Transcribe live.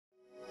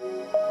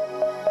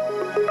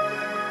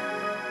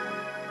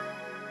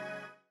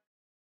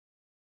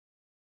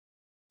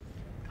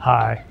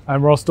Hi,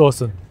 I'm Ross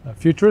Dawson, a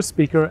futurist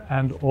speaker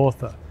and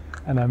author,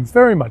 and I'm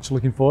very much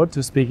looking forward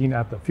to speaking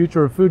at the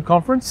Future of Food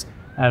Conference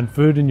and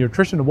Food and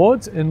Nutrition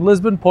Awards in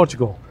Lisbon,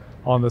 Portugal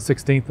on the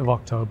 16th of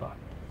October.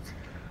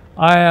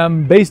 I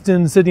am based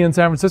in Sydney and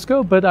San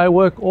Francisco, but I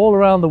work all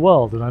around the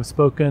world, and I've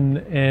spoken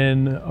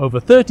in over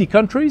 30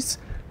 countries,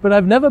 but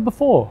I've never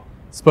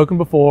spoken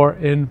before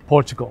in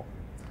Portugal.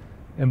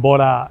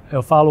 Embora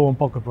eu falo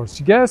pouco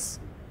português,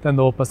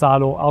 tendo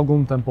passado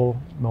algum tempo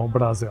no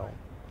Brasil.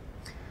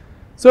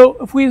 So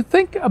if we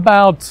think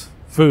about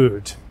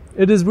food,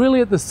 it is really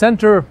at the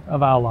center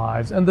of our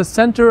lives and the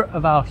center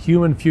of our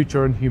human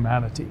future and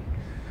humanity.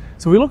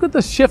 So we look at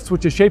the shifts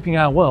which are shaping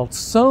our world.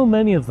 So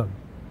many of them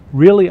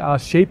really are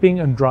shaping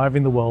and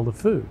driving the world of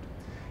food.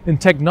 In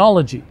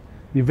technology,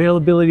 the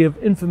availability of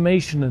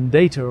information and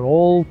data are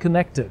all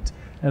connected,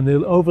 and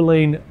the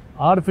overlaying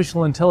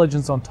artificial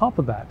intelligence on top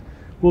of that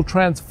will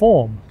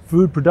transform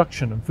food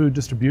production and food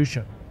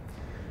distribution.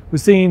 We're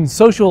seeing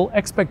social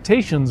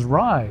expectations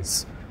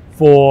rise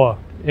for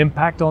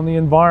impact on the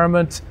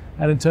environment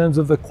and in terms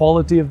of the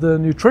quality of the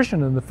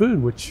nutrition in the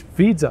food which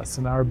feeds us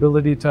and our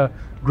ability to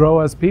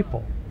grow as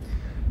people.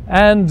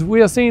 And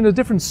we are seeing a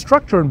different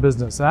structure in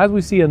business. And as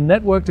we see a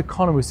networked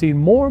economy, we're seeing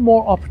more and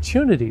more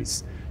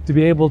opportunities to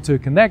be able to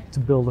connect, to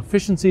build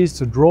efficiencies,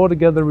 to draw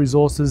together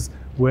resources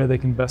where they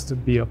can best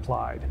be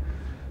applied.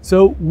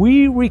 So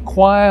we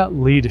require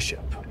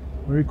leadership.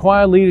 We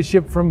require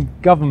leadership from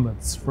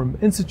governments, from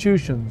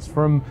institutions,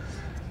 from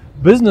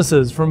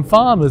businesses, from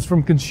farmers,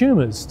 from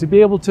consumers, to be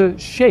able to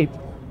shape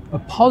a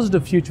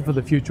positive future for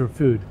the future of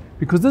food,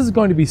 because this is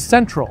going to be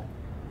central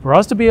for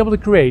us to be able to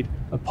create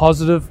a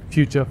positive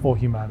future for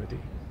humanity.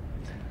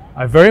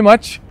 I'm very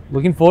much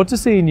looking forward to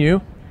seeing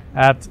you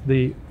at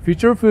the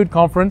Future of Food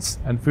Conference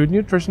and Food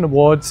Nutrition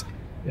Awards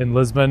in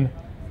Lisbon,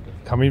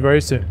 coming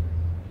very soon.